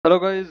Hello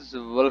guys,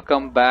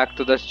 welcome back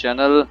to this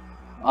channel.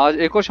 आज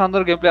एक और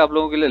शानदार गेम प्ले आप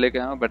लोगों के लिए लेके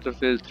आया हूं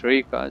बैटलफील्ड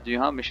 3 का। जी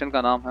हाँ, मिशन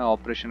का नाम है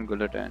ऑपरेशन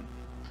गुलेटाइन।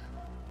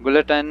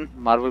 गुलेटाइन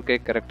मार्वल के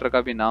एक कैरेक्टर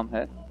का भी नाम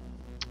है।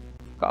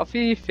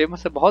 काफ़ी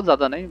फेमस है, बहुत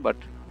ज़्यादा नहीं बट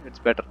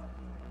इट्स बेटर।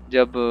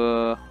 जब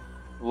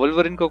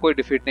वोल्वरिन को कोई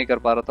डिफीट नहीं कर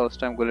पा रहा था उस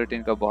टाइम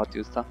गुलेटाइन का बहुत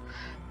यूज़ था।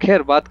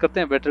 खैर, बात करते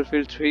हैं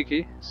बैटलफील्ड 3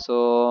 की।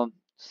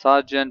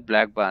 सार्जेंट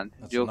ब्लैकबर्न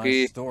जो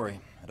कि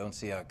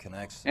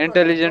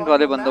इंटेलिजेंट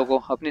वाले बंदों को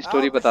अपनी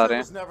स्टोरी बता रहे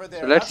हैं।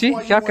 सो लेट्स सी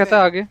क्या कहता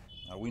है आगे।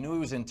 We knew he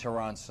was in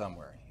Tehran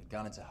somewhere. He'd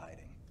gone into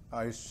hiding.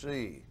 I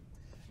see.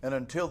 And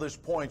until this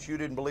point, you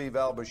didn't believe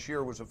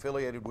al-Bashir was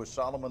affiliated with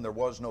Solomon? There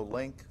was no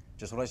link?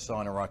 Just what I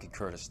saw in Iraqi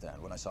Kurdistan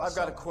when I saw I've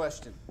got a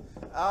question.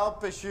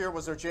 Al-Bashir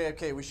was our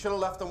JFK. We should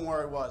have left him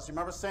where he was. You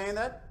remember saying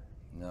that?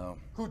 No.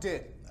 Who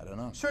did? I don't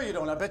know. Sure you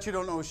don't. I bet you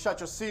don't know who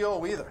shot your CO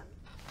either.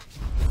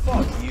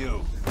 Fuck you.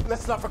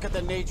 Let's not forget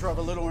the nature of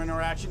a little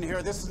interaction here.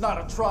 This is not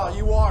a trial.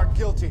 You are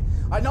guilty.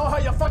 I know how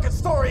your fucking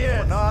story is.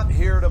 We're not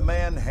here to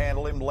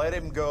manhandle him. Let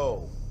him go.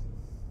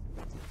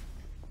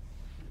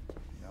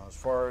 Now, as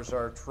far as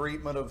our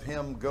treatment of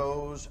him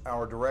goes,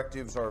 our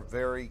directives are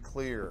very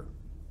clear.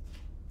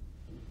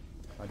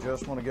 I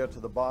just want to get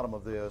to the bottom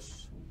of this,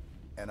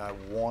 and I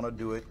want to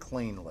do it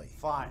cleanly.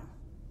 Fine.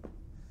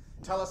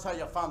 Tell us how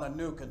you found the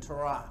nuke in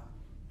Tehran.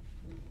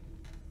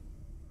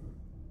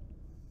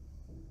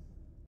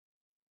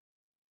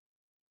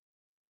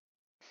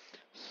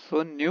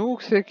 सो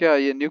न्यूक से क्या,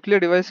 ये nuclear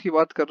device की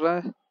बात कर रहा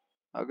है?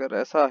 अगर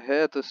ऐसा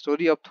है तो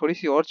स्टोरी अब थोड़ी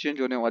सी और चेंज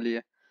होने वाली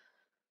है।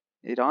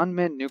 ईरान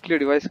में न्यूक्लियर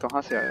डिवाइस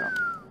कहाँ से आया?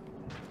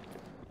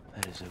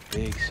 That is a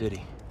big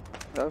city.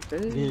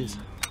 Okay. It is.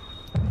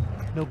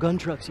 No gun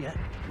trucks yet.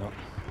 No.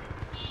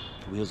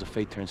 The wheels of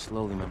fate turn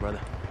slowly, my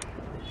brother.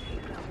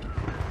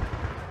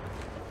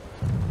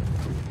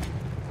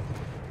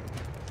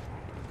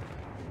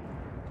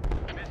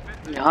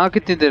 यहाँ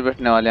कितनी देर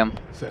बैठने वाले हम?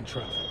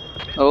 Central.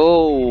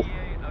 ओह,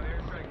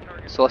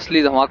 सो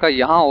असली धमाका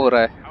यहाँ हो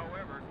रहा है।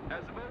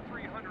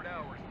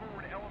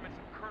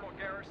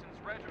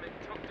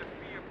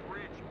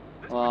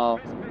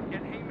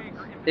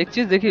 एक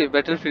चीज देखिए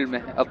बैटलफील्ड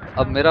में,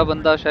 अब मेरा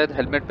बंदा शायद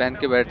हेलमेट पहन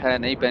के बैठा है,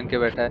 नहीं पहन के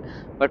बैठा है,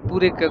 बट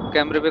पूरे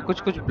कैमरे पे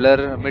कुछ कुछ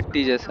ब्लर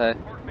मिट्टी जैसा है।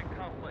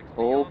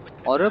 ओ,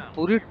 और अब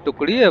पूरी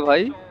टुकड़ी है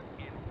भाई।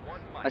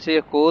 अच्छा,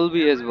 ये कोल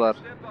भी है इस बार।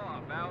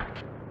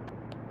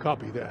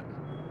 Copy that.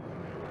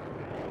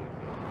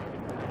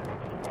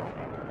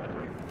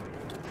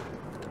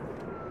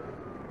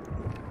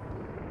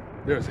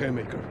 There's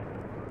Haymaker.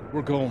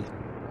 We're going.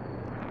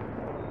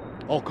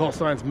 All call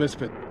signs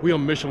misfit. We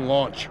on mission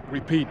launch.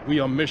 Repeat, we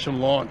on mission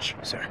launch.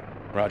 Sir.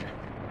 Roger.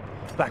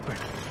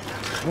 Blackbird.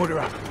 Mortar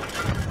out.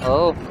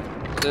 ओह,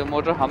 तो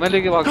मोटर हमें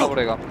लेके भागना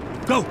पड़ेगा।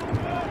 Go!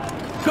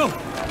 Go!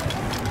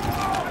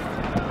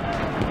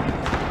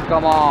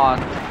 Come on.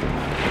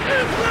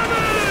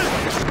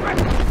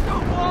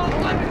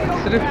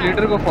 सिर्फ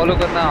लीडर को फॉलो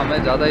करना,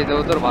 हमें ज़्यादा इधर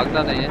उधर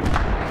भागना नहीं है,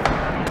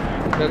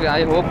 क्योंकि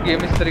आई होप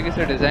गेम इस तरीके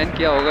से डिज़ाइन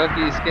किया होगा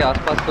कि इसके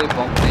आसपास कोई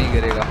बम नहीं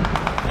गिरेगा।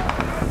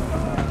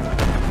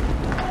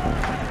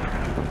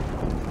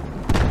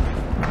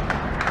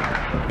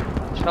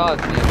 अच्छा,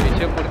 ये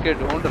पीछे मुड़ के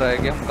ढूंढ रहा है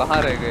कि हम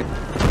कहाँ रह गए।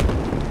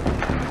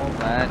 ओह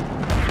मैन,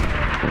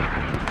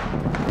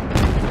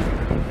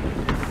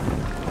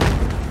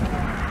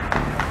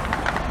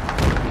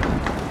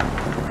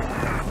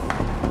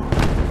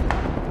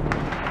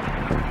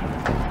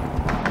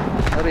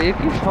 अरे एक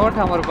ही शॉट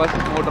है हमारे पास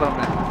इस मोटर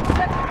में।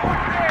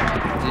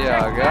 ये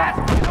आ गया।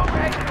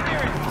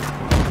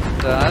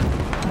 डन।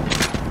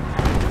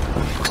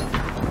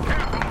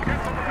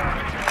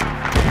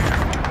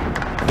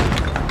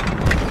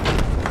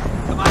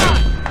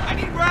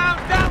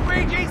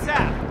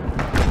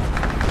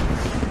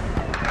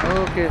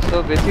 ओके,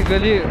 सो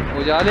बेसिकली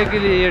उजाले के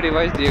लिए ये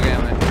डिवाइस दिए गए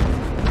हमें।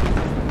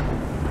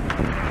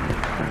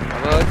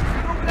 अब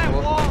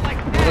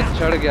वो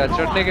चढ़ गया,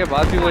 चढ़ने के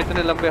बाद भी वो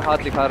इतने लंबे हाथ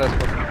दिखा रहा है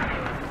उसको।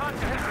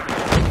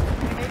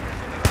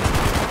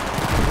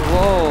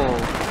 वो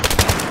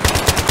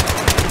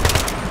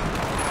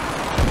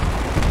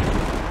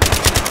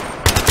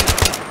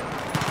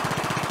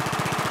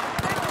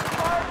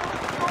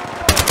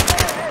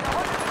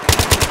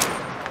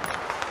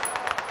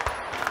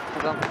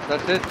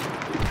That's it.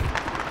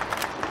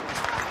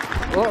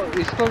 ओ,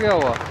 इसको क्या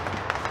हुआ?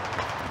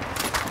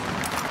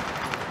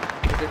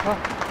 देखा?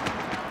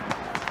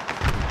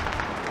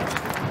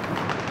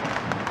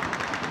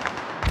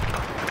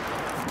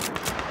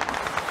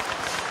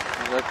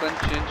 वेपन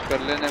चेंज कर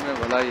लेने में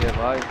भलाई है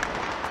भाई।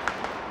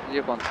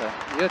 ये कौन सा है?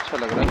 ये अच्छा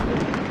लग रहा है।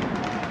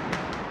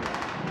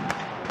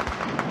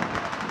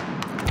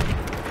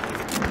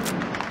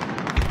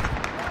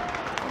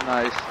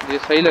 नाइस, ये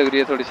सही लग रही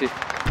है थोड़ी सी,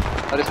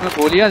 और इसमें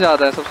गोलियां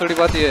ज़्यादा है, सबसे बड़ी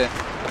बात ये है।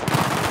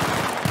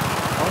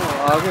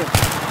 आगे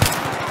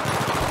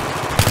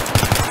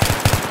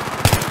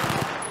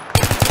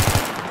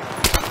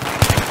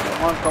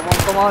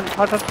कमान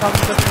हट।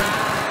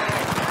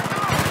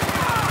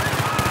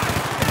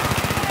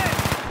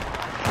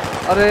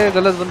 अरे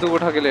गलत बंदूक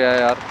उठा के ले आया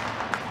यार,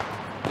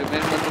 जो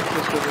मेन बंदूक थी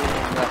उसको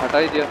हटा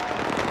ही दिया।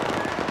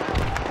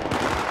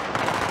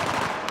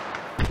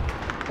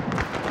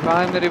 कहाँ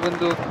है मेरी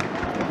बंदूक?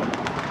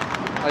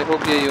 आई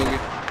होप यही होगी।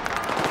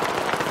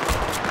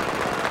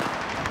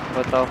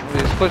 बताओ,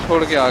 इसको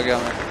छोड़ के आ गया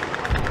मैं।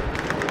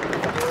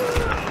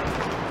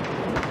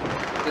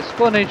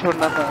 इसको नहीं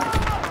छोड़ना था।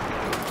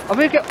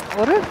 अबे क्या?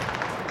 अरे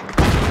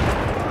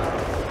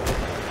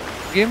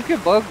गेम के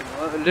बग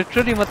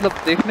लिटरली मतलब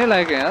देखने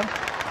लायक है यार।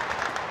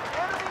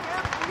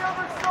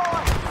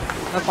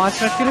 मैं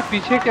 5 मिनट के लिए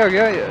पीछे क्या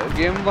गया।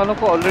 गेम वालों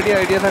को ऑलरेडी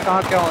आइडिया था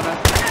कहाँ क्या होना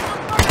है।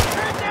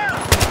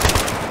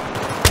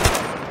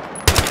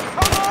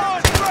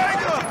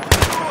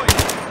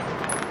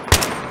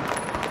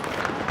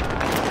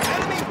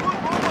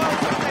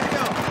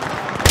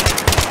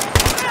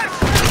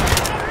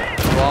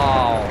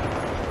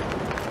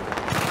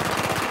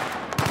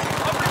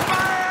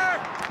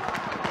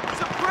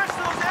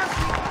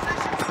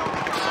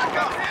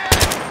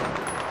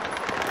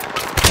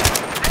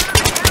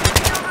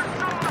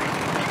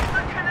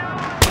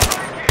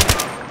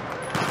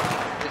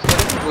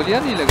 गोलियां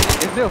नहीं लग रही,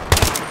 देख लो।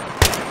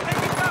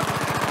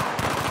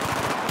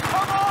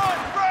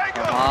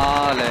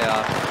 कमाल है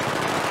यार।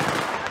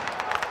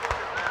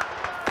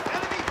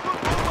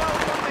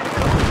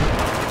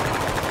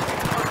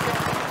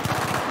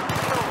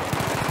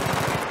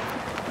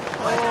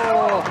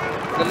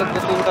 गलत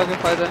बंदूक उठा के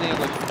फायदा नहीं है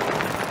कुछ।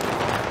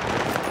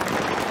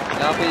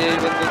 यहाँ पे यही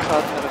बंदूक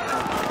साथ में रखना।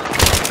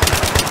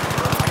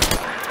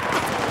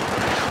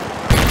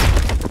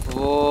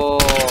 वो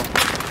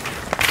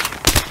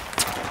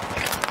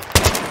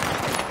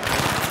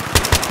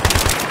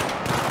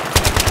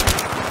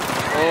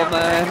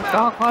मैं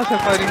कहाँ से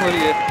फायरिंग हो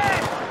रही है?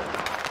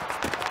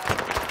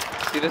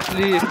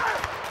 सीरियसली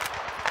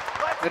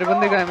मेरे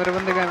बंदे का है, मेरे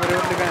बंदे का है, मेरे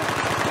बंदे का है।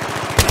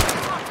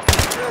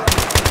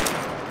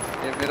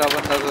 ये मेरा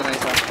बंदा तो नहीं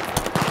था।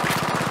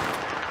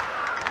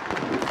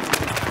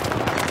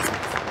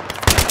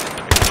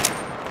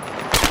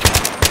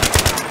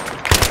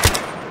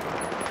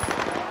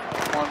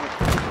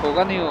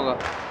 होगा नहीं होगा,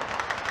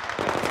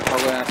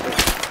 होगा यहाँ से।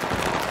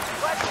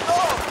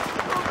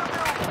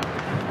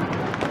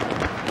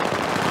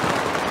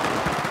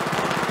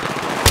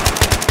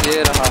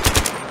 ये रहा।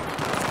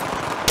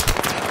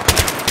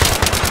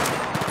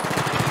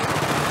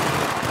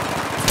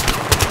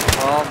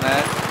 हाँ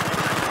मैं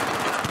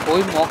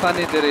कोई मौका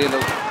नहीं दे रहे ये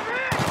लोग।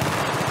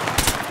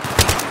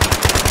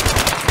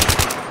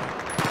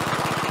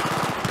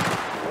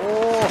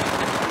 ओह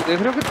देख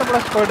रहे हो कितना बड़ा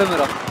स्क्वाड है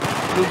मेरा।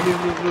 ब्लू ब्लू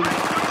ब्लू ब्लू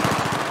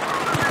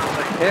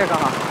है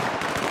कहाँ?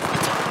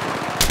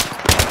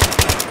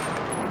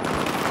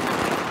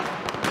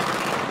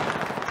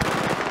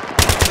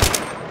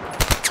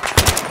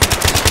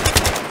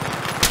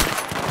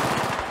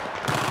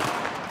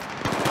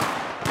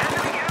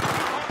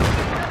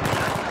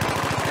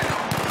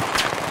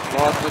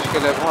 बहुत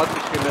मुश्किल है, बहुत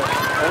मुश्किल है।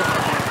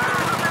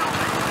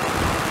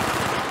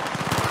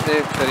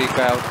 एक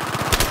तरीका है।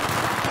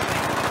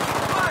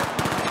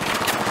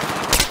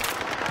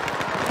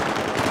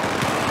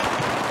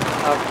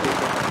 अब ठीक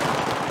है,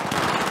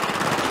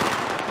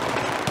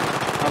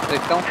 अब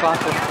देखता हूँ कहाँ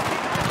से।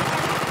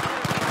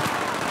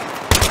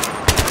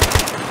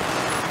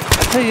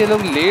 अच्छा ये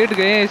लोग लेट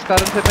गए हैं, इस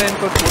कारण से मैं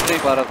इनको ढूंढ नहीं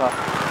पा रहा था।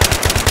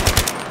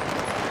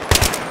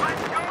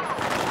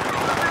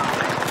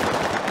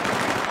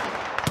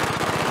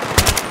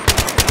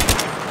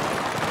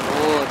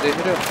 देख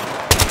रहे हो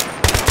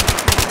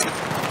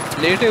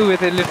लेटे हुए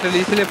थे लिटरली,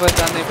 इसलिए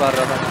पहचान नहीं पा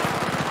रहा था।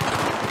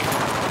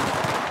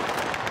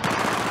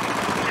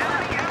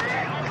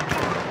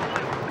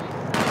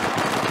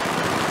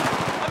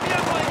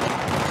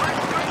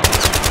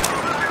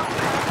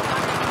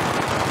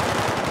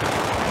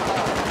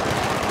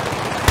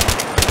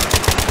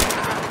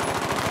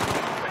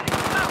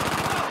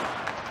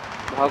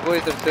 भागो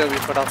इधर से अभी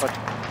फटाफट।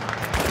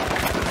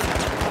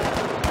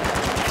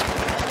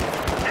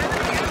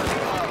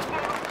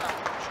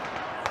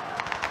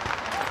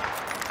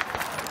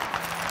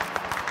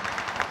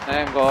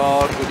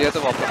 गॉड गुजिया तो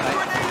वापस आए।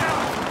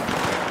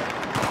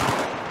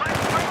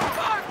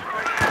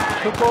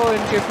 छुपो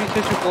इनके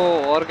पीछे छुपो,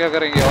 और क्या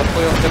करेंगे, और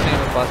कोई ऑप्शन नहीं है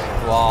मेरे पास।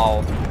 वाओ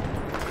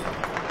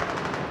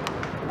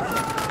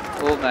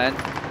ओ मैन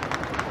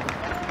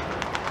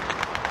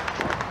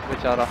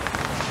बेचारा।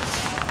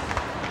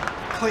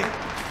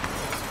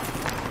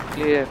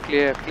 Clear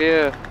clear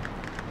clear.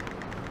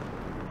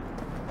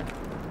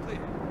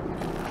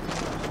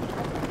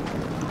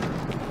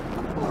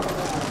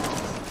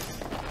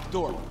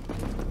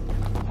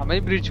 हमें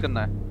ही ब्रीच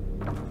करना है।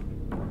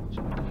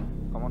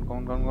 कौन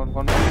कौन कौन कौन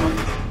कौन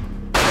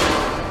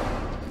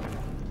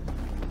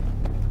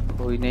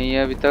कोई नहीं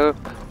है अभी तक।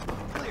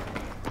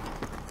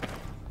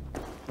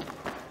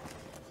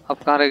 अब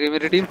कहाँ रह गई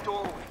मेरी टीम?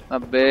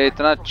 अबे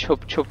इतना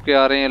छुप छुप के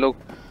आ रहे हैं लोग,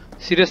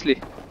 सीरियसली।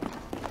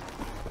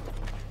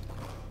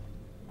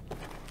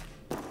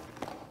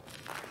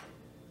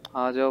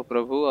 आ जाओ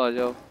प्रभु आ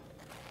जाओ।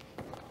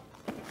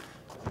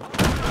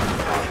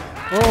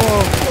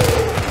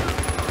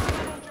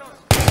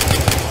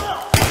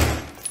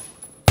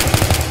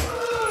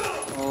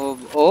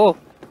 ओ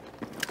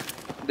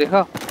देखा,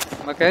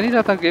 मैं कह नहीं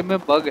रहा था गेम में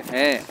बग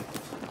हैं।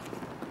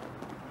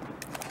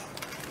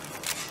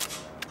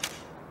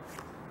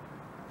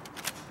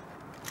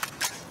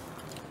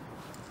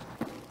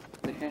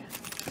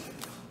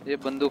 ये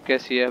बंदूक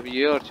कैसी है अब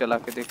ये और चला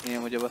के देखनी है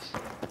मुझे बस।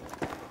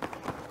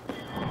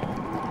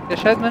 या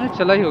शायद मैंने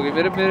चला ही होगी।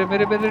 मेरे मेरे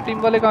मेरे मेरे टीम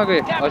वाले कहाँ गए?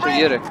 अच्छा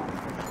ये रहे।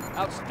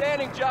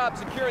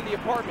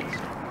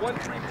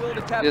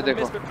 ये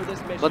देखो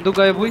बंदूक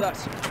गायब हुई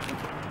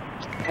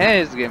है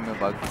इस गेम में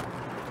बग।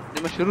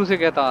 मैं शुरू से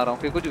कहता आ रहा हूँ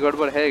कि कुछ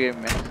गड़बड़ है गेम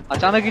में।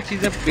 अचानक ही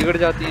चीजें बिगड़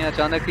जाती हैं,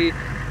 अचानक ही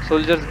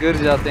सोल्जर्स गिर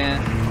जाते हैं।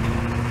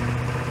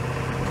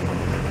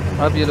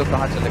 अब ये लोग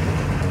कहाँ चले गए?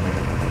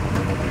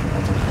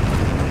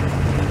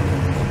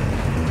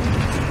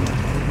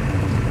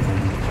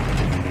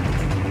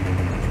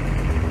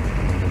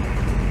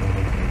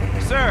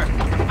 Sir,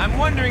 I'm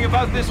wondering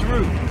about this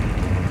route.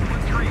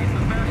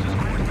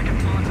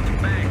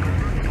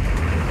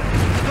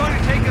 It's going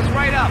to take us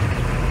right up.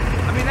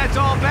 I mean, that's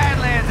all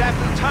Badlands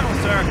after the tunnel,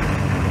 sir.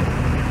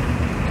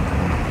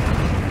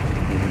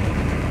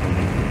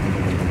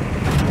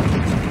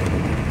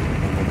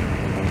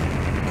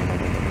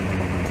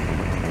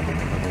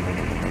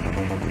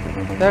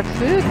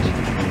 That's it.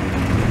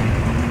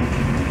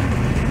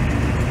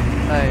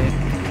 नहीं,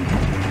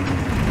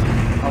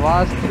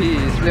 आवाज थी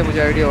इसलिए मुझे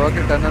आइडिया हुआ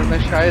कि टनल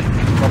में शायद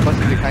वापस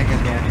से दिखाएंगे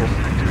लोगों को।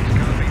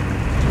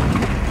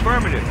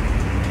 Affirmative.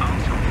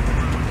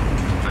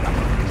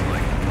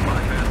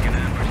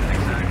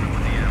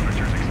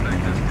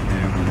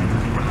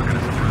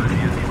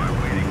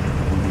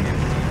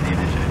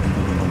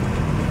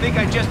 I think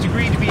I just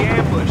agreed to be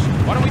ambushed.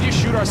 Why don't we just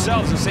shoot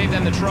ourselves and save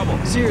them the trouble?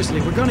 Seriously,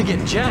 we're gonna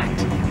get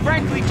jacked.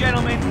 Frankly,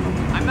 gentlemen,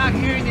 I'm not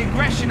hearing the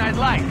aggression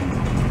I'd like.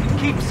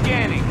 Keep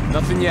scanning.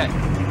 Nothing yet.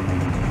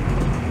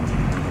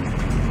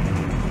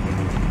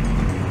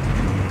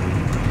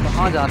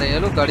 कहाँ जा रहे हैं ये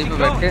लोग? गाड़ी में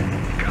बैठ के।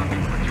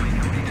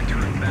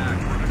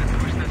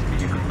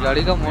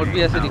 गाड़ी का मोड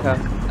भी ऐसे दिखा है,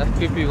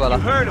 FPP वाला।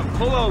 You heard him.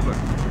 Pull over.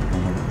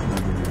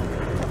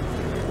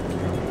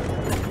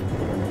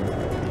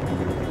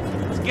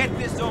 Let's get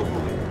this over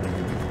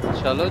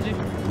with. चलो जी।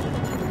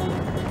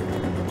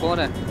 कौन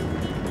है?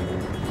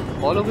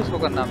 फॉलो किसको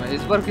करना है?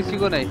 इस बार किसी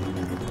को नहीं,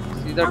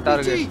 सीधा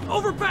टारगेट।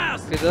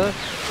 किधर?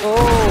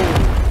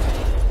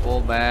 Oh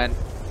man,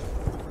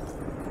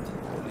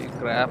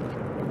 Krebs.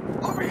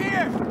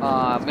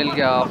 हाँ मिल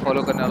गया,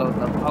 फॉलो करने वाला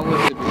होता। भागो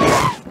इससे भी।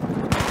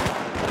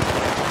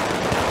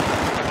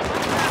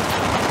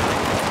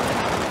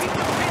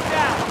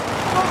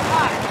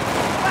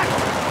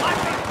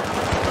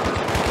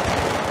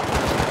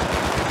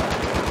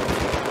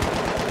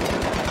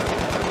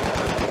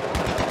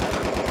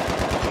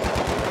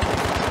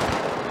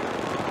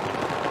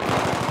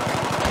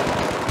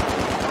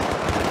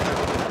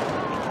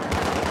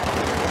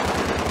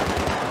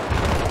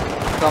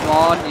 कम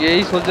ऑन,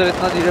 यही सोल्जर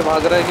इतना धीरे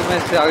भाग रहा है कि मैं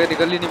इससे आगे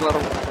निकल ही नहीं पा रहा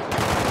हूँ।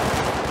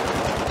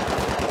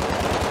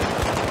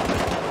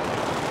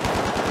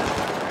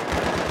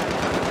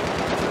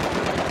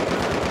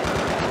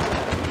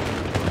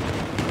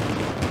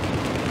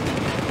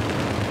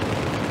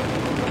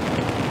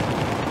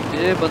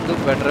 ये बंदूक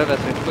बेटर है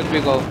वैसे, कुछ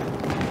भी कहो।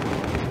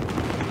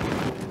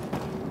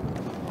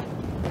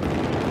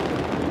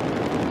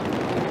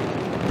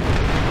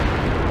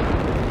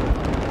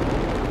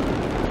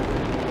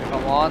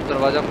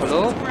 दरवाजा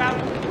खोलो।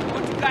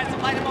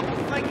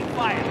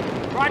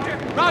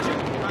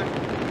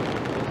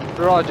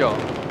 रॉजर।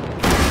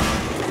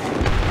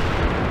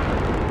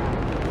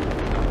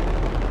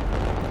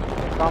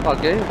 कहाँ भाग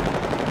गए?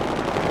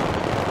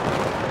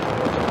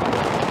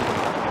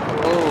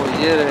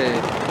 ओह ये रहे।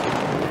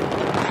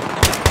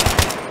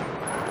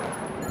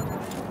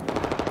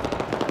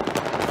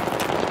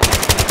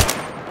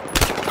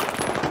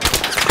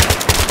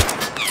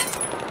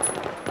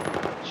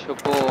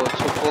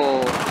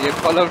 ये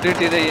कॉल ऑफ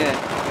ड्यूटी नहीं है।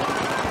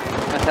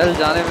 हेल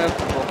जाने में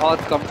बहुत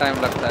कम टाइम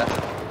लगता है।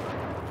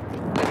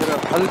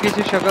 हल्की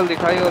सी शक्ल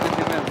दिखाई और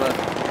इसी में बस।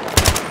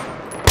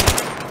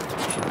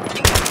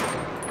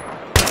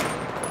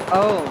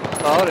 ओह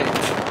सॉरी,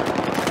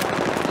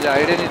 ये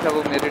आइडिया नहीं था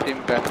वो मेरी टीम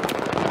का है।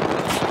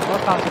 और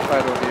कहाँ से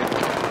फायर हो रही है?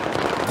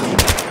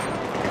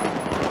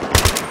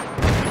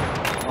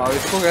 और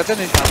इसको कहते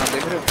निशाना,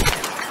 देख रहे हो?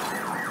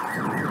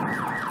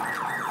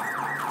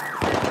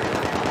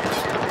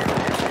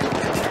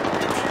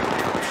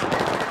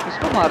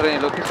 मार रहे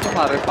हैं लोग, किसको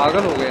मार रहे हैं?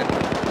 पागल हो गए।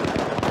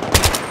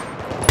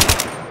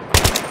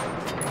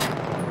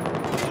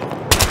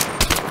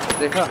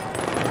 देखा,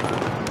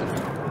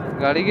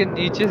 गाड़ी के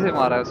नीचे से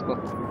मारा है उसको।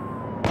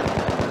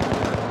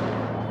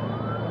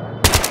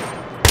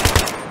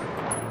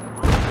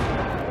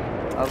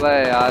 अबे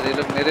यार ये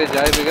लोग मेरे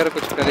जाए बगैर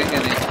कुछ करेंगे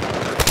नहीं।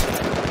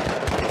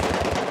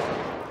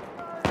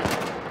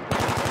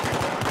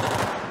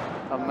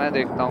 अब मैं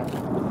देखता हूँ।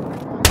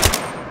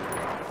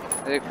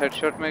 एक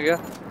हेडशॉट में गया।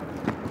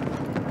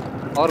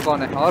 और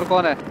कौन है? और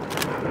कौन है?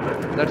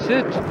 That's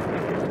it?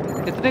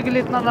 कितने के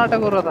लिए इतना नाटक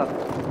हो रहा था?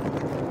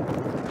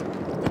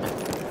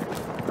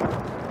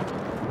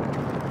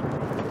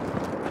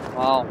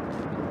 वाव।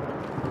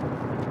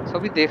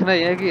 सभी देखना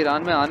ही है कि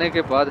ईरान में आने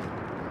के बाद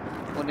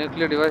वो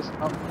न्यूक्लियर डिवाइस,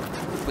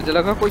 मुझे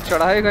लगा कोई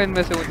चढ़ाएगा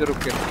इनमें से, मुझे रुक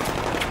के।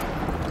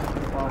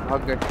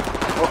 भाग गए।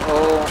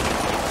 ओह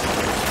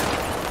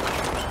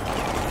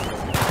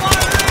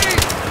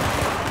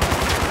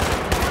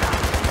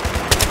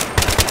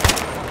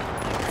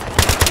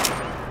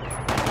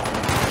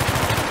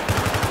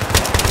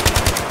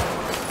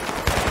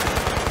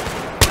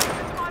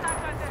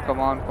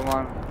on, come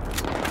on.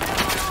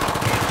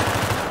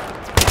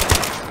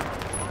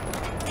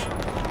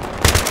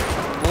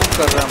 Move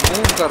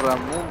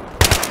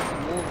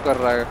कर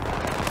रहा है.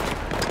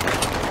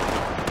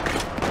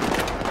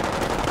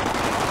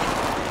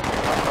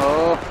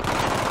 Oh.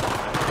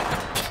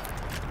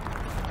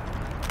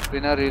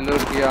 बिना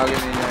रीलोड किए आगे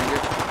नहीं जाएंगे.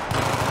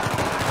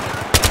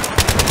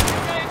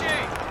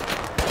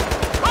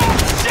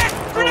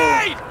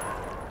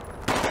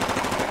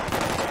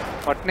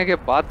 फटने के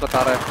बाद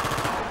बता रहा है.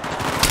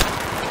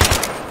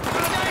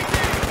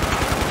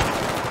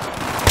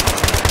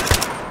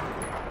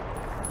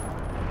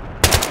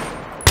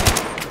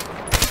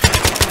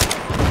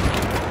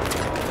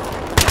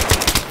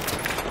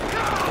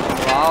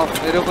 वाह,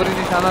 मेरे ऊपर ही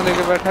निशाना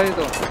लेके बैठा ही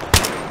तो.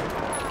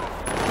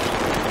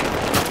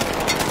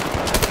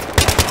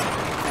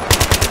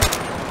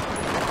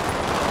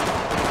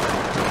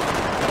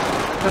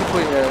 इधर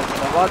कोई है,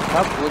 आवाज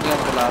सब गोलियां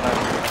चला रहा है.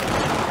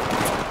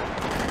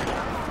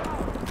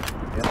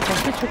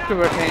 कैसे छुप के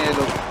बैठे हैं ये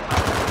लोग.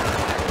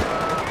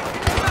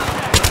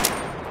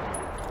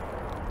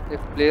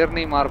 एक प्लेयर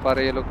नहीं मार पा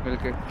रहे ये लोग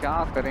मिलके. क्या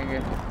करेंगे.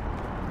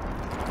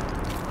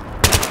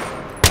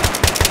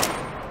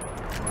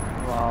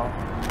 वाह,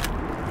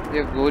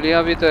 ये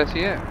गोलियां भी तो ऐसी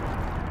है.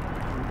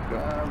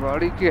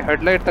 गाड़ी की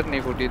हेडलाइट तक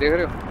नहीं फूटी. देख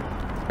रहे हो,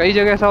 कई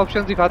जगह ऐसा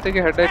ऑप्शन दिखाते कि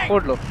हेडलाइट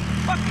फोड़ लो.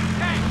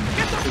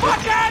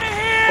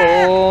 ओ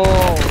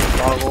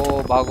भागो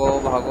भागो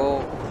भागो.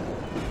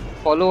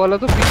 फॉलो वाला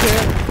तो पीछे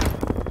है,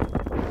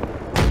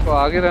 तो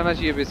आगे रहना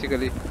चाहिए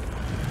basically.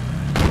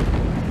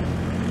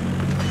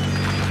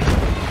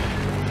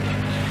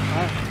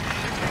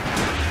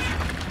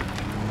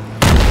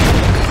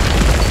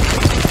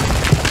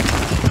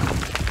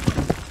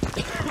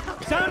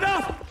 Sound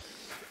off.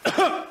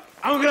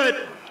 I'm good.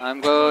 I'm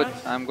good.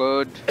 I'm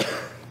good.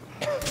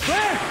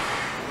 Where?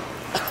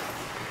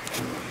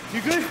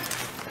 You good?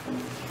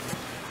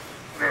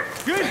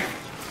 Good?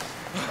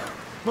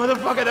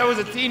 Motherfucker, that was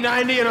a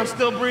T90 and I'm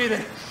still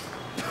breathing.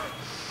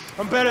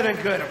 I'm better than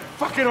good. I'm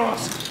fucking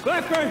awesome.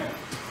 Blackburn!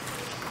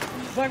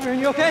 Blackburn,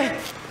 you okay?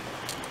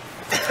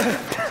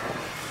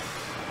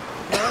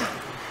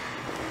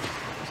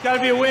 There's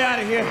gotta be a way out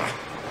of here.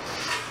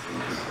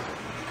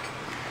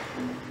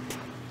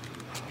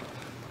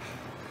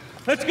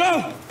 Let's go!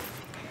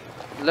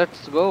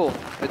 Let's go.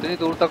 इतनी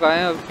दूर तक आए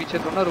हैं, अब पीछे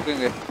तो ना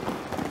रुकेंगे.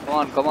 Come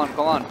on, come on,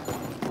 come on.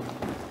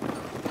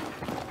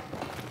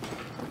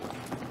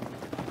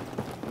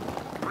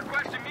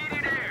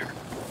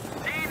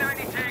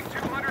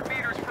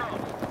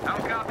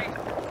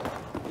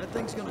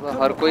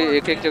 हर कोई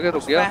एक एक जगह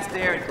रुक गया.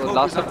 तो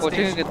लास्ट तक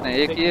पहुंचेंगे कितने.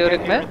 एक ये और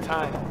एक मैं.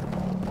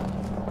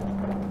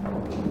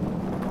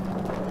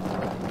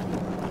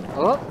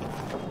 ओ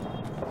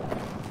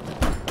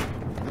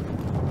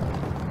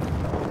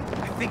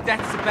I think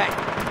that's the bank.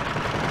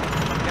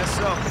 Guess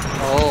so.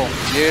 ओह,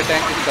 ये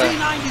टैंक इसका है.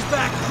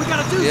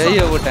 यही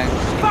है वो tank.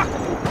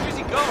 Where's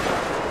he going?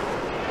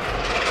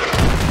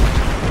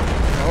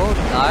 Oh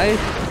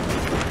nice.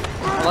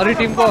 हमारी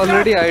टीम को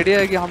ऑलरेडी आइडिया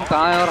है कि हम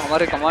कहाँ हैं और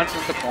हमारे कमांड्स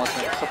उन तक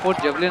पहुँचे.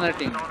 सपोर्ट जेवलिन है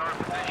टीम.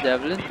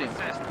 Javelin team.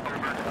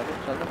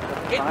 चलो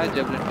कहाँ है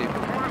जेवलिन टीम.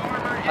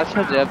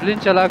 अच्छा, जेवलिन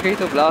चला के ही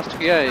तो ब्लास्ट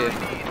किया है ये.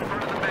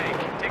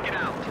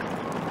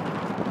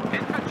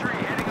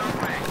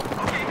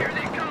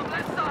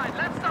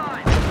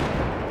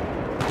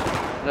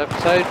 Left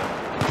side.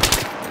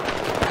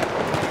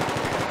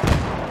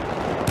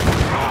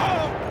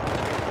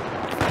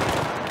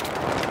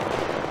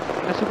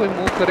 ऐसे कोई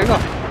मूव करेगा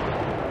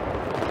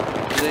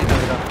नहीं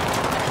लग रहा.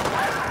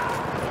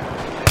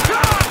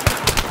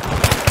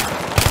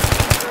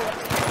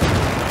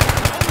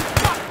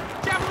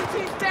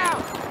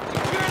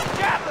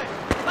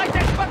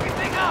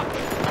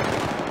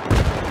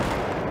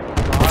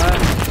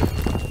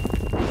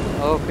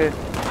 ओके.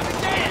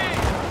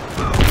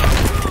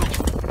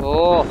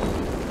 Oh,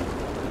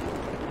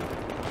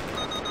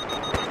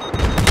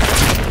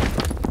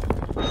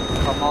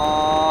 come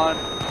on.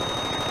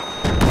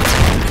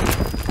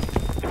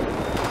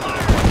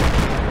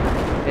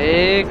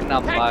 एक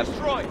नंबर.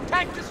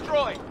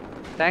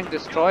 Tank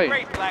destroyed.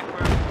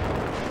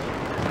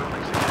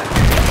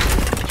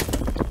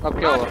 अब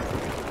क्या हुआ.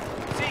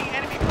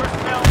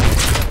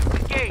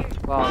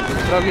 वाह,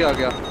 दूसरा भी आ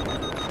गया.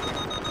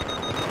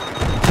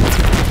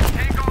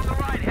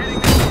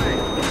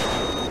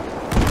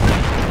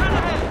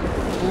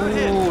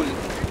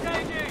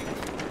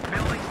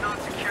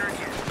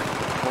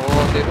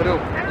 देख रहे हो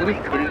पूरी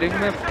बिल्डिंग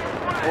में.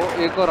 वो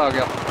एक और आ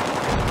गया.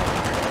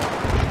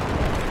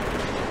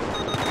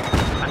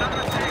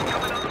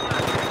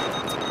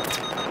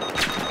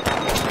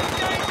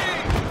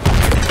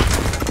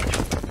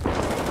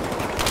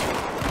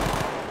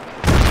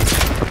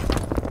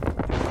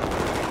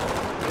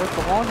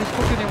 कौन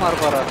इसको क्यों नहीं मार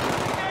पा रहा.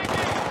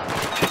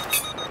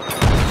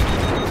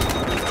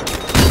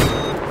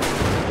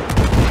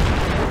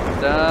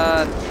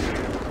 Done.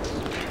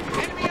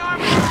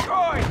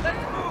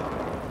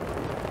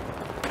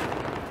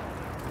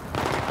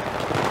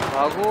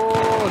 भागो,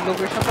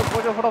 लोकेशन तक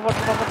पहुंचो फटाफट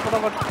फटाफट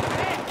फटाफट.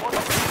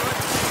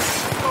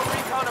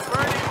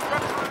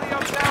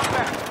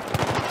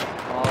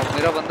 और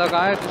मेरा बंदा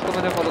कहाँ है जिसको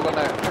मैंने फॉलो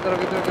करना है?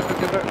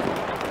 किधर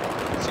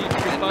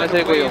इनमें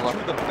से कोई होगा।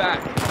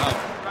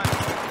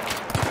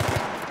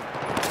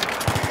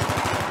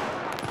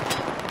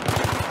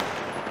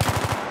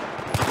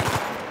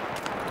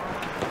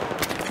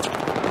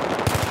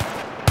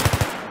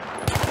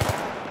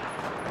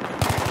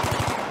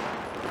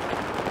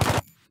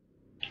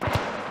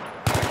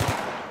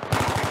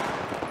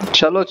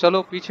 चलो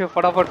चलो पीछे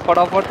फटाफट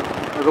फटाफट,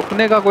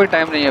 रुकने का कोई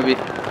टाइम नहीं अभी।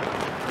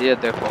 ये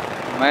देखो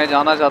मैं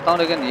जाना चाहता हूँ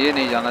लेकिन ये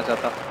नहीं जाना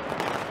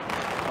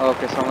चाहता।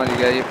 ओके समझ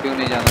गया ये क्यों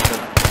नहीं जाना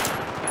चाहता।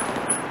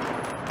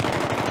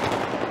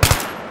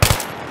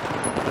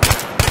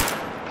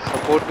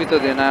 सपोर्ट भी तो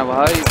देना है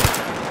भाई।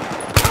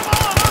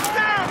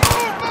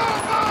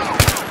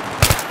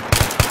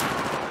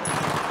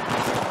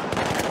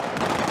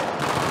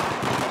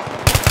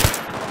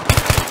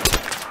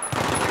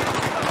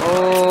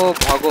 ओ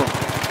भागो।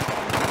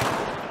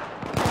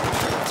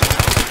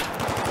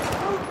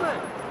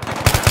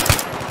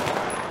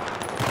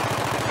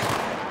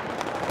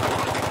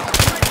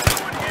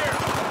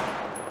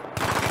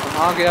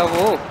 कहाँ गया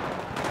वो?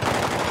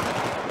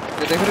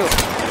 ये देख रहे हो?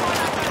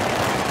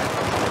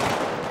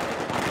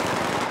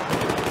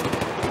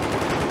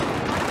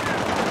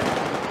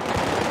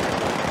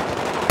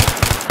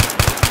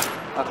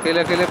 अकेले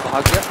अकेले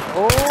भाग गया।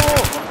 ओ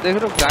देख रहे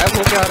हो गायब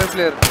हो गया। आ रहे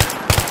प्लेयर।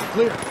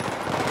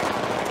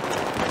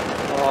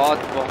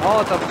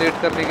 बहुत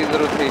अपडेट करने की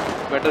जरूरत थी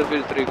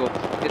बैटलफील्ड 3 को।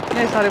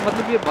 इतने सारे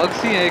मतलब ये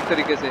बग्स ही हैं एक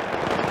तरीके से।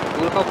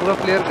 पूरा का पूरा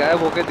प्लेयर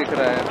गायब होके दिख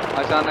रहा है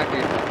अचानक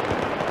ही।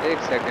 एक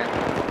सेकेंड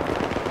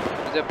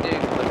मुझे अपनी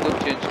बंदूक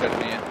चेंज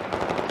करनी है।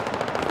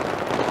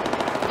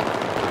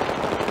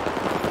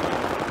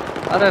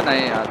 अरे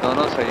नहीं यार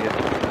दोनों सही है,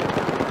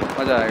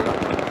 मजा आएगा।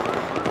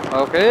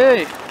 ओके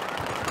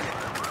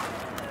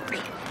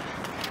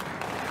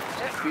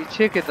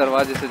पीछे के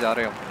दरवाजे से जा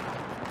रहे हम।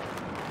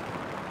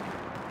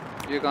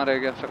 ये कहाँ रह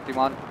गया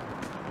शक्तिमान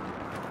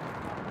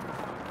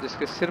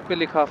जिसके सिर पे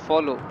लिखा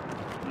फॉलो,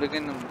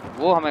 लेकिन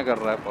वो हमें कर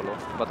रहा है फॉलो।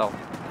 बताओ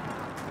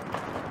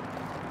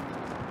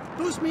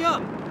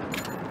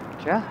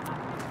क्या?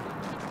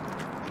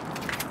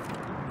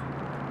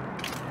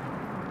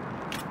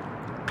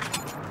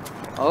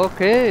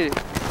 ओके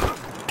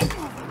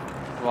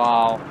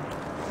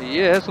वाह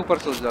ये है सुपर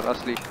सोल्जर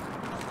असली।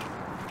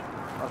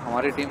 और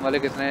हमारी टीम वाले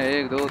कितने हैं?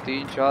 1 2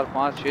 3 4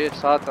 5 6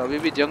 7 अभी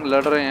भी जंग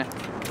लड़ रहे हैं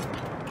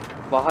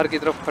बाहर की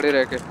तरफ खड़े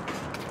रह के।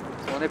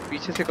 तो उन्हें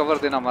पीछे से कवर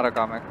देना हमारा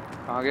काम है।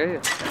 कहाँ गए ये?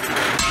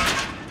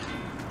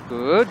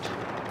 गुड।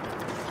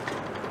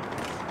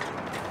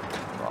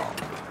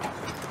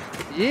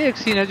 ये एक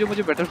सीन है जो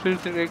मुझे बैटलफील्ड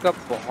 3 का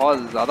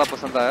बहुत ज़्यादा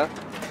पसंद आया।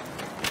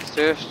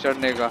 स्टेयर्स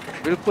चढ़ने का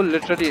बिल्कुल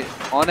लिटरली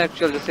ऑन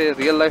एक्चुअल जैसे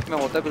रियल लाइफ में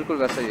होता है बिल्कुल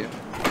वैसा ही है।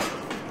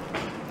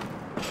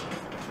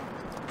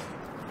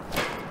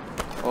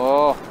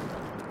 ओह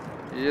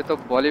ये तो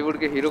बॉलीवुड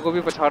के हीरो को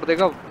भी पछाड़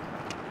देगा।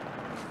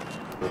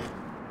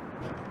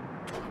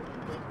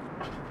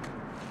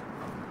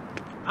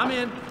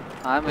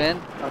 I'm in।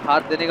 और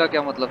हाथ देने का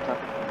क्या मतलब था?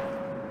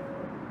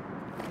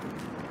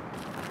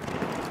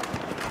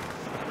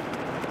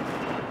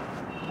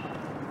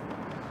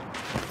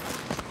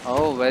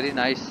 ओह वेरी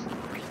नाइस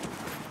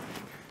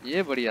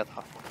ये बढ़िया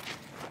था।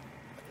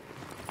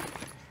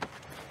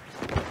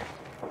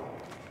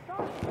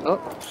 ओ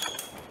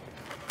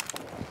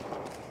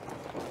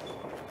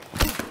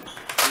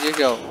ये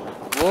क्या हो?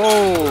 वो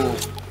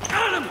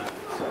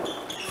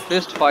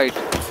फिस्ट फाइट।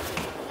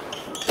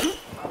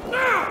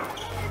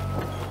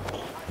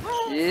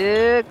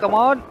 ये कम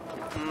ऑन।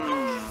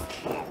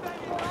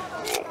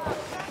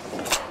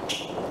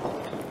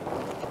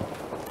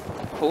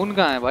 खून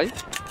कहाँ है भाई?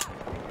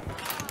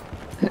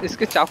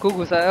 इसके चाकू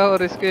घुसाया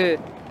और इसके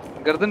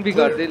गर्दन भी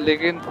काट दी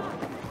लेकिन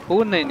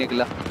खून नहीं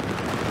निकला।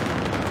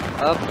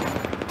 अब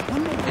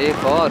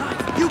एक और।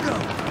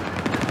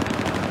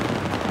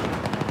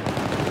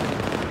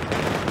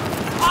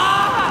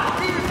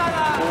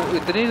 वो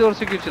इतनी जोर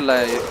से क्यों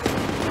चिल्लाया ये?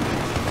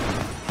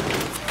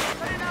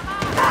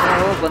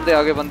 ओ बंदे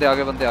आगे बंदे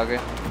आगे बंदे आगे।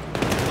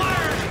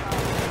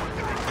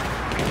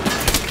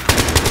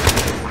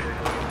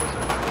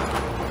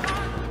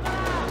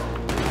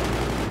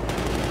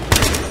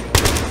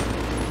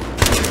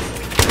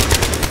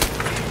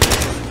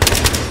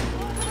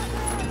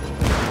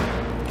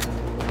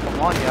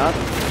 यार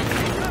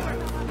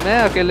मैं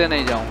अकेले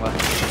नहीं जाऊंगा।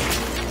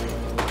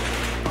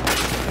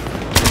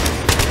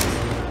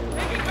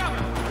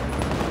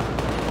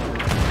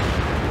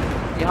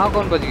 यहाँ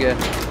कौन बच गया?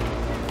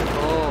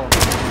 ओह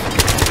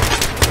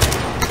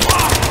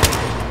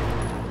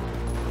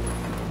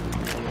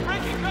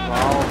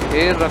वाह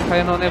घेर रखा है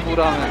इन्होंने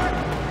पूरा हमें।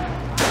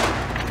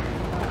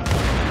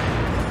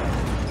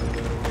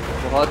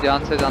 बहुत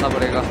ध्यान से जाना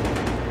पड़ेगा।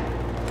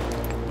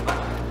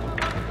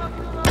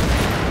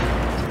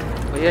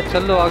 भैया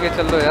चल लो आगे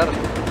चल लो यार।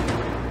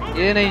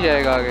 ये नहीं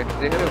जाएगा आगे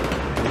देख रहे हो?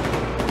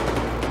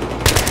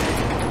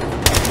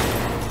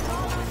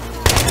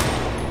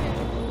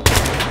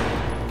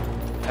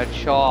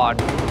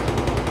 हेडशॉट।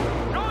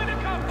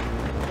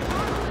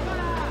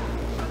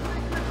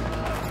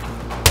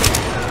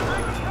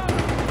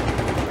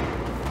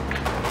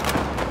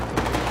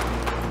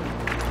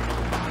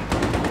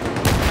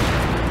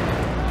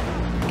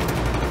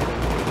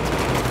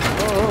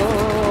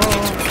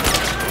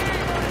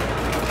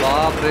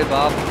 रे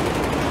बाप।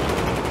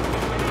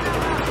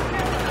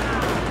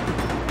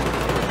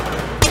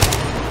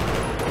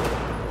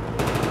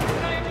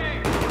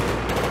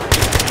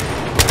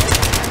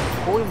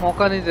 कोई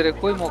मौका नहीं दे रहे,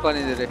 कोई मौका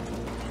नहीं दे रहे।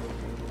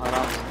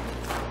 आराम से।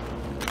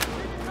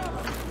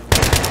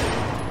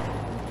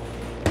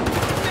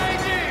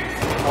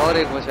 और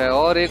एक बचा है,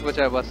 और एक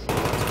बचा है बस।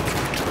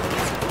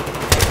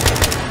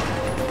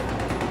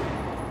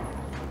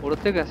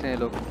 उड़ते कैसे हैं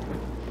लोग?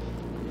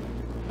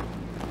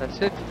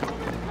 That's it.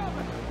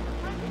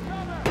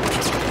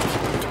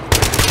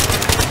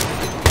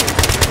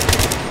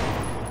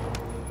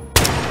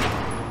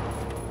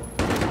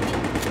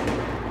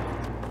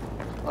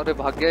 अरे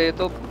भाग गया, ये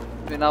तो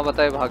बिना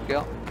बताए भाग गया।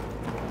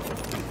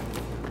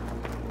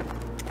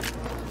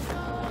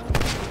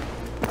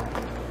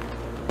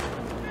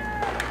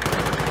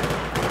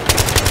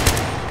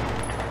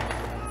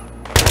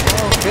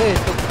 ओके,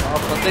 तो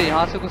आप बंदे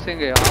यहाँ से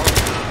घुसेंगे। यहाँ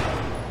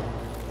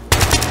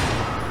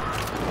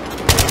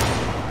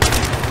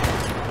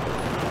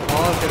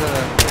और किधर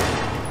है?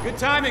 Good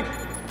timing.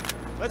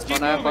 Let's keep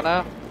moving. बना।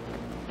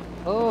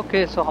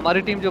 ओके, सो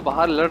हमारी टीम जो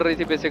बाहर लड़ रही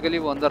थी बेसिकली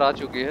वो अंदर आ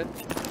चुकी है।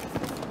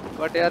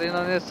 बट यार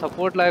इन्होंने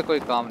सपोर्ट लायक कोई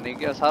काम नहीं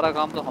किया, सारा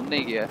काम तो हमने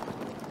ही किया है।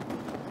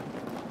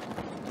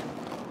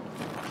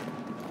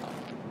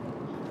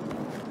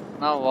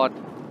 ना व्हाट?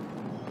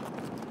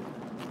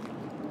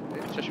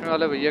 चश्मे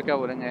वाले भैया क्या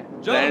बोलेंगे?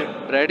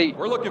 Ready.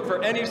 We're looking for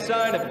any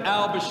sign of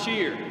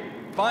al-Bashir.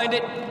 Find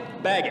it,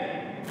 bag it.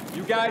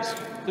 You guys,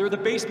 clear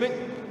the basement.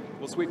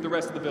 We'll sweep the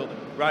rest of the building.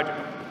 Roger.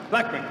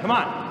 Blackman, come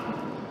on.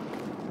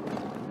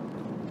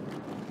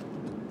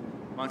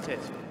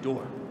 Montez,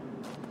 door.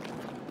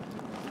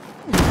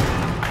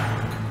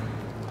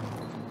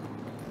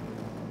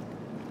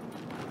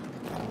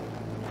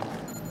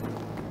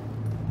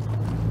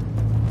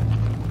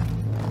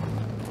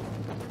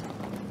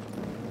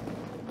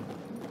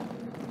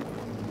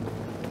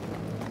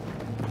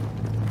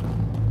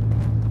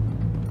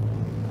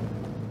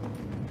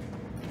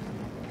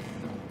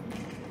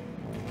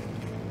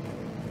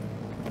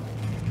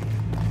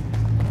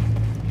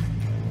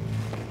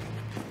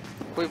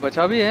 कोई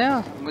बचा भी है?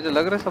 मुझे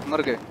लग रहा है सब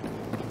मर गए।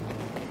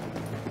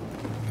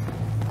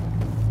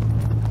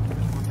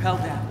 Rappel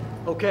down.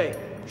 Okay.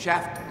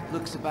 Shaft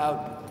looks about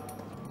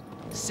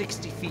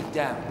 60 feet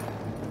down.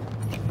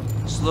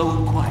 Slow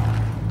and quiet.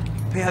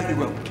 Pay out your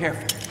rope,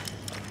 careful.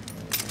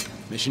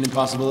 Mission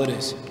impossible it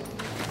is.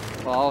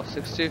 Wow,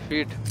 60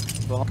 feet.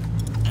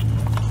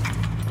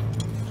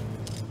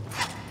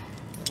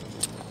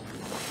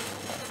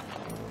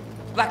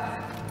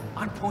 Blackman,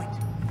 on point.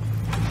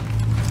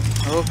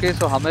 Okay,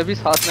 सो हमें भी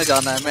साथ में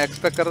जाना है। मैं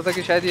एक्सपेक्ट कर रहा था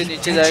कि शायद ये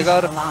नीचे जाएगा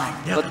और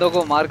बंदों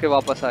को मार के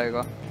वापस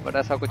आएगा, बट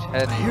ऐसा कुछ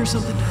है नहीं।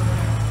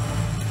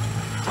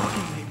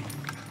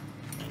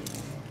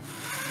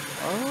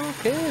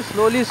 ओके,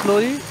 स्लोली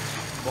स्लोली,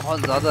 बहुत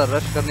ज़्यादा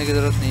रश करने की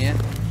ज़रूरत नहीं है।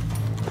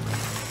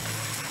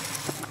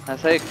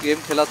 ऐसा एक गेम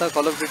खेला था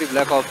call of duty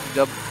black ops,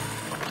 जब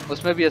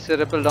उसमें भी ऐसे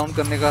रेपल डाउन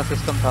करने का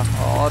सिस्टम था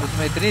और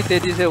उसमें इतनी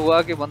तेज़ी से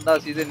हुआ कि बंदा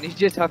सीधे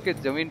नीचे जाके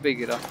ज़मीन पे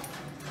गिरा।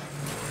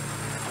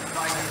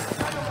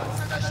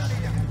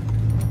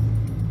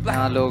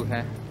 यहाँ लोग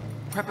हैं।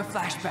 Prep a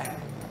flashbang.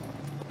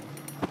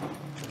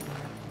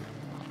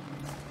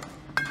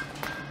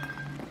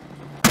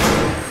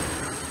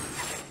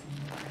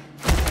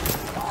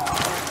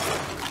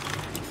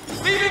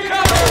 Leave it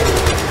cover!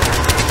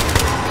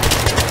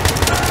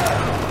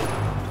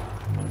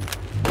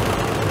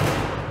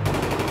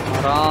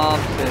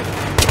 आराम से,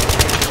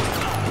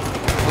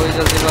 कोई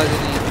जल्दीबाजी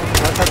नहीं है।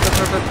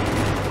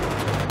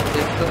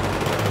 एक तो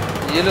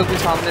ये लोग भी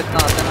सामने इतना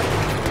आते हैं ना,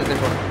 ये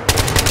देखो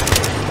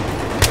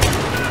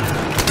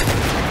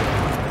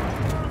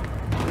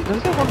इधर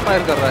से कौन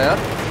फायर कर रहा है यार?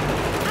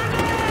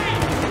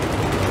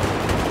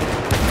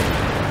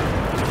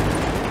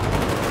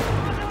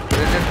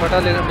 ग्रेनेड फटा,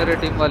 लेकिन मेरे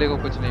टीम वाले को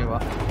कुछ नहीं हुआ।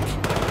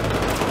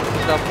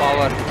 सब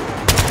पावर।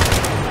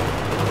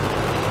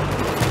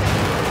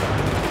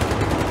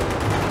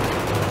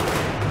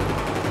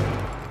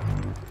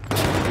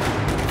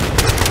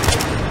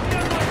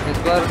 इस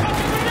बार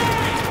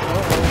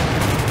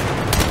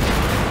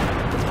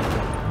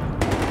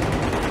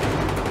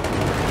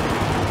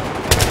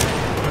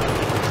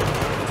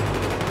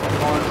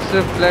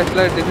सिर्फ फ्लैश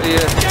लाइट दिख रही है।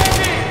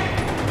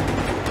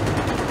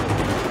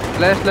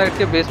 फ्लैश लाइट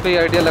के बेस पे ही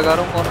आइडिया लगा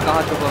रहा हूँ कौन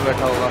कहाँ छुपा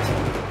बैठा होगा।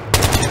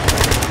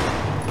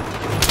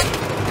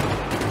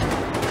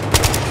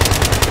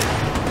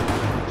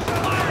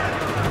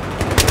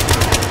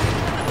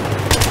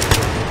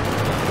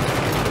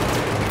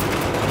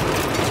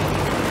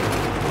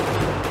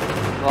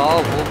 वाह,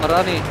 वो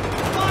मरा नहीं।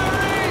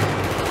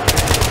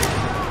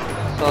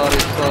 Sorry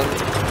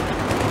sorry.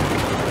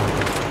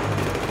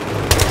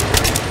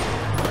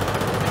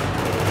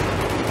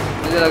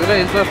 मुझे लग रहा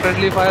है इस बार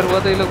फ्रेंडली फायर हुआ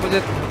तो ये लोग मुझे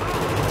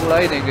उड़ा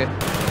ही देंगे।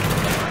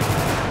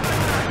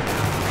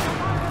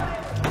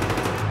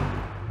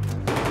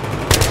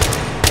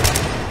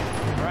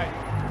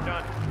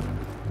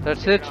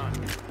 That's it.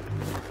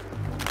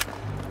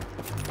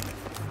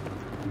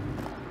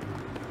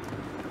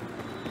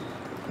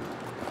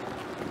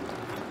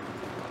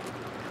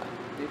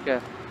 क्या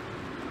है?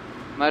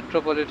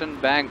 Metropolitan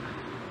bank.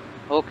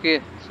 ओके,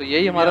 सो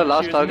यही हमारा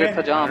लास्ट टारगेट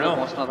था जहां हमें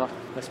पहुंचना था।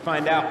 Let's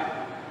find out.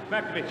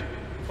 Markovich,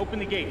 open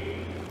the gate.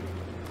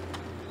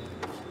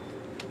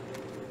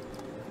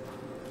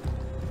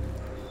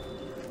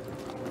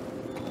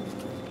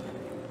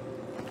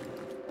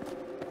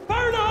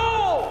 Fire in the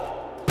hole!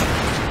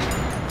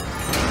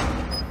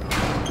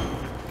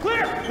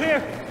 Clear! Clear!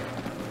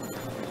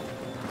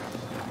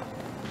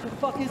 What the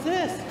fuck is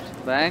this?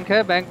 Bank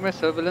है, बैंक में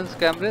सर्विलेंस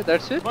कैमरे,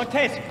 दैट्स इट।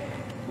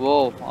 वो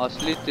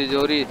असली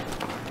तिजोरी।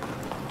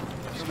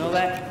 Smell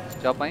that?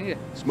 जा पाएंगे?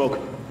 Smoke.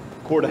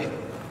 Cordite.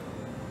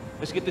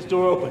 Let's get this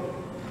door open.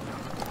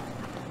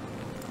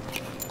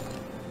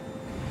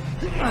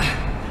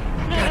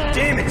 God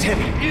damn it,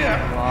 Timmy.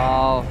 Yeah.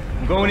 Wow.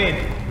 I'm going in.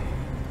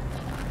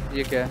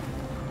 ये क्या है?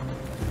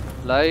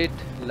 Light,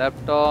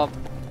 laptop,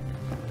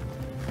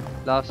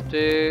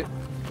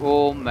 plastic. Oh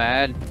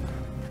man,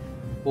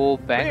 ओ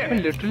बैंक में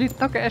लिटरली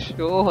इतना कैश।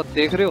 ओह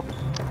देख रहे हो?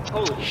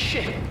 Holy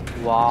shit.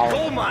 Wow.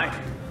 Gold mine.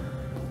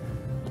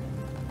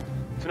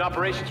 It's an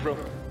operations room.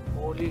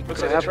 Holy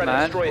Looks like crap, they're trying to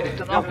man. destroy it.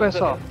 इतना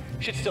पैसा।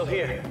 Shit's still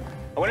here.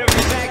 I went over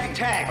to tag and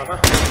tag.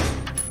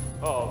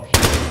 Oh,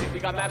 shit. We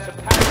got maps of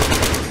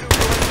patterns.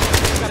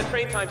 We got a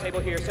train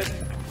timetable here. It says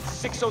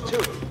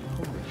 6:02.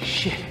 Holy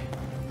shit.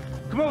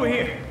 Come over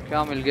here.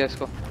 क्या मिल गया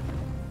इसको?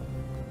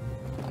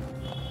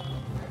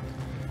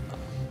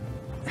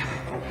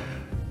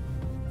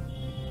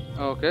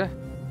 Okay,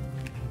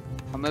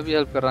 हमें भी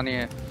help करानी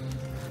है।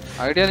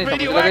 Idea नहीं था,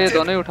 मुझे लगा ये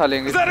दोनों ही उठा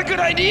लेंगे। Is that a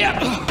good idea?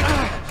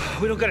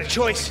 We don't got a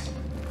choice.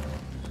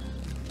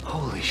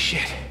 Holy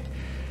shit.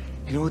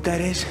 You know what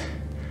that is?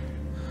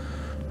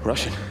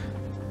 Russian.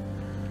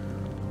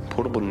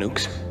 Portable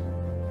nukes.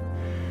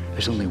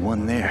 There's only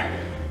one there.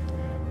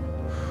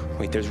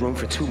 Wait, there's room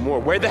for two more.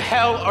 Where the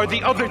hell are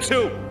the other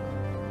two?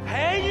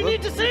 Hey, you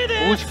need to see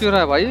this. पूछ क्यों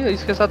रहा है भाई?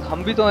 इसके साथ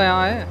हम भी तो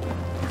यहाँ हैं।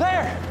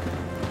 There.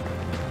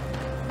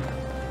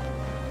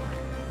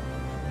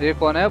 ये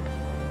कौन है अब?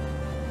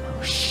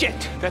 Oh,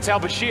 shit. That's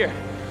al-Bashir.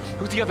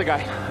 Who's the other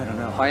guy? I don't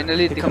know.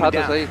 Finally दिखा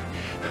तो सही।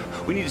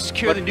 We need to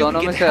secure the nuke दोनों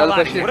and में get से the hell out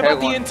of al-Bashir here. What है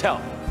about the कौन? intel?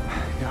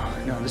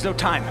 No, there's no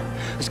time.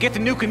 Let's get the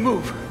nuke and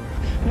move.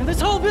 Now,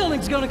 this whole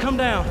building's gonna come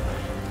down.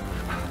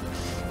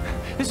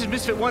 This is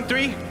Misfit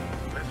 1-3.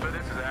 Misfit,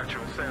 this is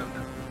actual send.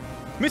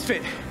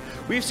 Misfit,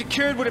 we have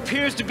secured what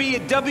appears to be a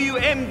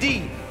WMD.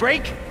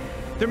 Break?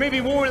 There may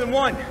be more than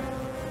one.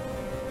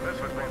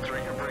 Misfit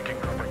 1-3, you're breaking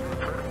up. Are you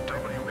reporting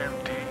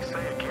WMD?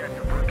 Say again,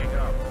 you're breaking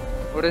up.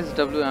 What is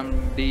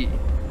WMD?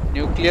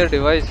 Nuclear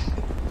device.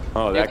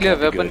 Oh, that Nuclear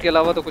weapon के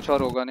अलावा तो कुछ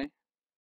और होगा नहीं।